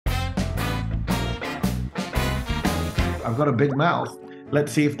I've got a big mouth.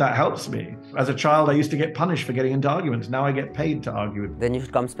 Let's see if that helps me. As a child, I used to get punished for getting into arguments. Now I get paid to argue. Then you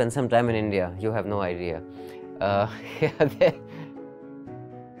should come spend some time in India. You have no idea.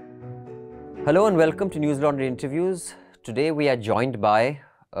 Hello and welcome to News Laundry Interviews. Today we are joined by,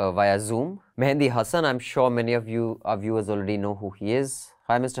 via Zoom, Mehdi Hasan. I'm sure many of you, our viewers, already know who he is.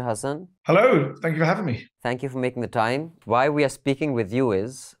 Hi, Mr. Hasan. Hello. Thank you for having me. Thank you for making the time. Why we are speaking with you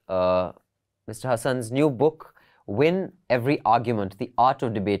is Mr. Hasan's new book, Win Every Argument, The Art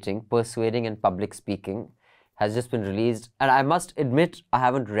of Debating, Persuading and Public Speaking, has just been released. And I must admit, I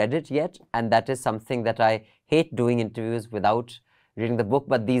haven't read it yet. And that is something that I hate doing interviews without reading the book.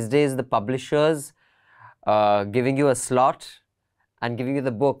 But these days, the publishers giving you a slot and giving you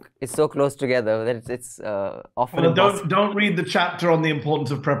the book is so close together that it's often Well, don't read the chapter on the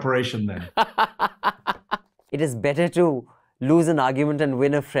importance of preparation then. It is better to lose an argument and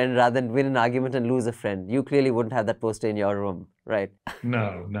win a friend rather than win an argument and lose a friend. You clearly wouldn't have that poster in your room, right?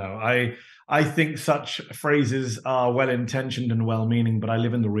 No. I think such phrases are well-intentioned and well-meaning, but I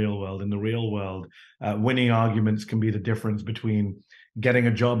live in the real world. In the real world, winning arguments can be the difference between getting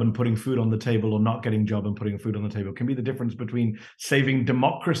a job and putting food on the table or not getting a job and putting food on the table. It can be the difference between saving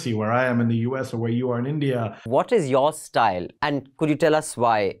democracy where I am in the US or where you are in India. What is your style? And could you tell us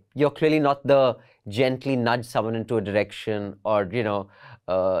why? You're clearly not the gently nudge someone into a direction or,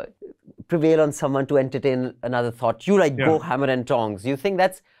 prevail on someone to entertain another thought. You go hammer and tongs. You think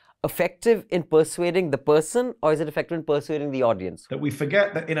that's effective in persuading the person, or is it effective in persuading the audience? That we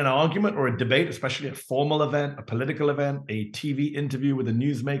forget that in an argument or a debate, especially a formal event, a political event, a TV interview with a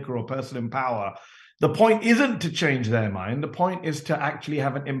newsmaker or person in power, the point isn't to change their mind. The point is to actually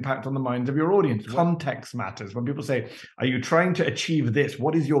have an impact on the minds of your audience. Context matters. When people say, are you trying to achieve this?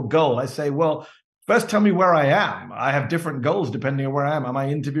 What is your goal? I say, well, first tell me where I am. I have different goals depending on where I am. Am I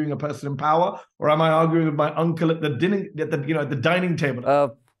interviewing a person in power, or am I arguing with my uncle at the dining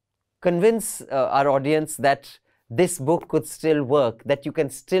table? Convince our audience that this book could still work, that you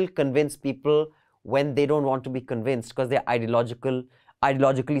can still convince people when they don't want to be convinced because they're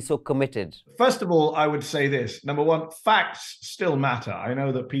ideologically so committed. First of all, I would say this. Number one, facts still matter. I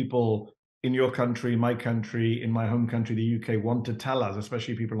know that people in your country, my country, in my home country, the UK, want to tell us,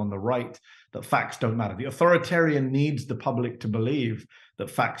 especially people on the right, that facts don't matter. The authoritarian needs the public to believe that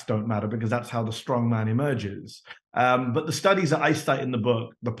facts don't matter because that's how the strongman emerges. But the studies that I cite in the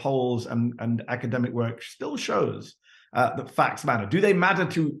book, the polls and academic work still shows that facts matter. Do they matter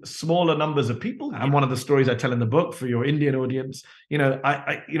to smaller numbers of people? And one of the stories I tell in the book for your Indian audience,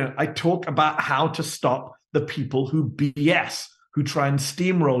 I talk about how to stop the people who BS, who try and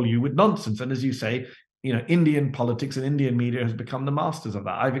steamroll you with nonsense. And as you say, Indian politics and Indian media has become the masters of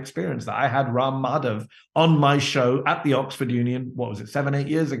that. I've experienced that. I had Ram Madhav on my show at the Oxford Union, 7, 8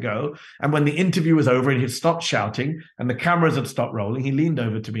 years ago. And when the interview was over and he had stopped shouting and the cameras had stopped rolling, he leaned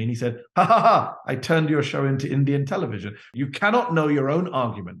over to me and he said, ha ha ha, I turned your show into Indian television. You cannot know your own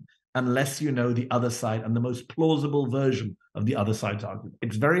argument unless you know the other side and the most plausible version of the other side's argument.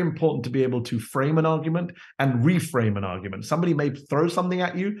 It's very important to be able to frame an argument and reframe an argument. Somebody may throw something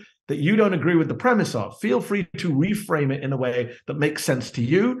at you that you don't agree with the premise of. Feel free to reframe it in a way that makes sense to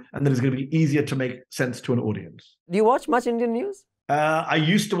you and that is going to be easier to make sense to an audience. Do you watch much Indian news? I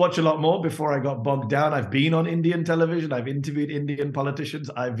used to watch a lot more before I got bogged down. I've been on Indian television. I've interviewed Indian politicians.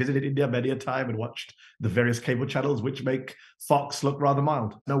 I visited India many a time and watched the various cable channels, which make Fox look rather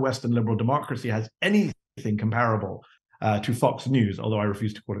mild. No Western liberal democracy has anything comparable to Fox News, although I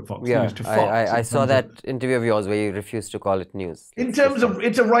refuse to call it Fox News. To Fox, I saw that interview of yours where you refused to call it news. In terms of,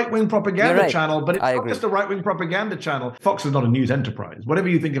 it's a right-wing propaganda channel, but it's not just a right-wing propaganda channel. Fox is not a news enterprise. Whatever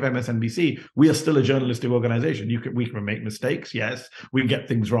you think of MSNBC, we are still a journalistic organization. We can make mistakes, yes. We get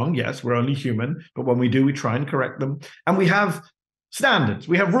things wrong, yes. We're only human. But when we do, we try and correct them. And we have standards,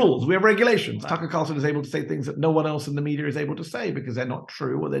 we have rules, we have regulations. Tucker Carlson is able to say things that no one else in the media is able to say because they're not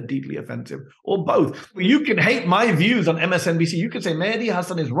true or they're deeply offensive or both. You can hate my views on MSNBC. You can say Mehdi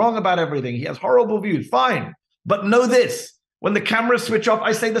Hasan is wrong about everything. He has horrible views. Fine. But know this. When the cameras switch off,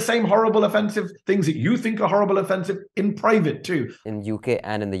 I say the same horrible, offensive things that you think are horrible, offensive in private too. In UK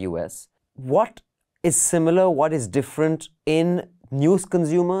and in the US. What is similar? What is different in news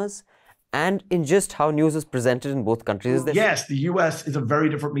consumers and in just how news is presented in both countries? Yes, the US is a very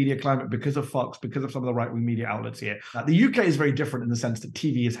different media climate because of Fox, because of some of the right-wing media outlets here. The UK is very different in the sense that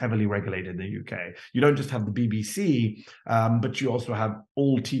TV is heavily regulated in the UK. You don't just have the BBC, but you also have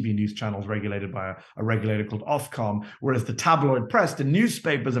all TV news channels regulated by a regulator called Ofcom, whereas the tabloid press, the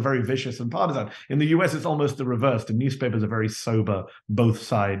newspapers are very vicious and partisan. In the US, it's almost the reverse. The newspapers are very sober, both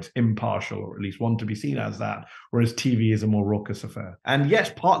sides, impartial, or at least want to be seen as that, whereas TV is a more raucous affair. And yes,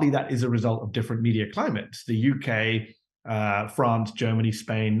 partly that is a result of different media climates. The UK France, Germany,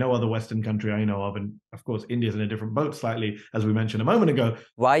 Spain, no other Western country I know of. And of course, India's in a different boat slightly, as we mentioned a moment ago.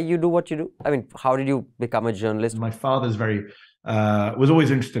 Why you do what you do? I mean, how did you become a journalist? My father's was always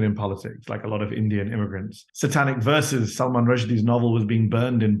interested in politics, like a lot of Indian immigrants. Satanic Verses, Salman Rushdie's novel, was being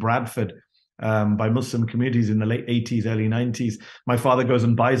burned in Bradford by Muslim communities in the late 80s, early 90s. My father goes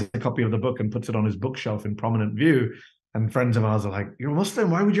and buys a copy of the book and puts it on his bookshelf in prominent view. And friends of ours are like, "You're a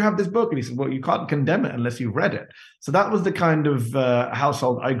Muslim, why would you have this book?" And he said, "Well, you can't condemn it unless you've read it." So that was the kind of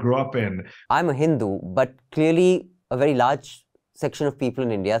household I grew up in. I'm a Hindu, but clearly a very large section of people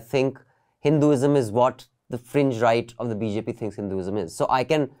in India think Hinduism is what the fringe right of the BJP thinks Hinduism is. So I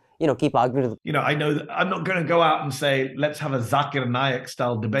can, keep arguing. I know that I'm not going to go out and say, let's have a Zakir Naik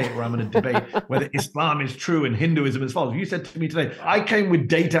style debate where I'm going to debate whether Islam is true and Hinduism is false. You said to me today, I came with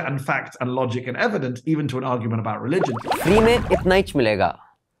data and facts and logic and evidence, even to an argument about religion. Free mein itna hi milega.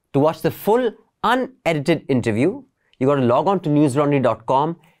 To watch the full unedited interview, you got to log on to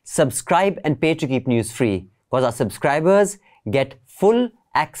newslaundry.com, subscribe and pay to keep news free. Because our subscribers get full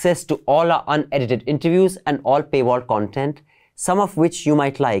access to all our unedited interviews and all paywall content, some of which you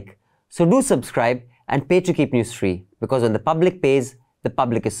might like. So do subscribe and pay to keep news free, because when the public pays, the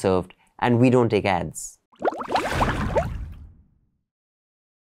public is served, and we don't take ads.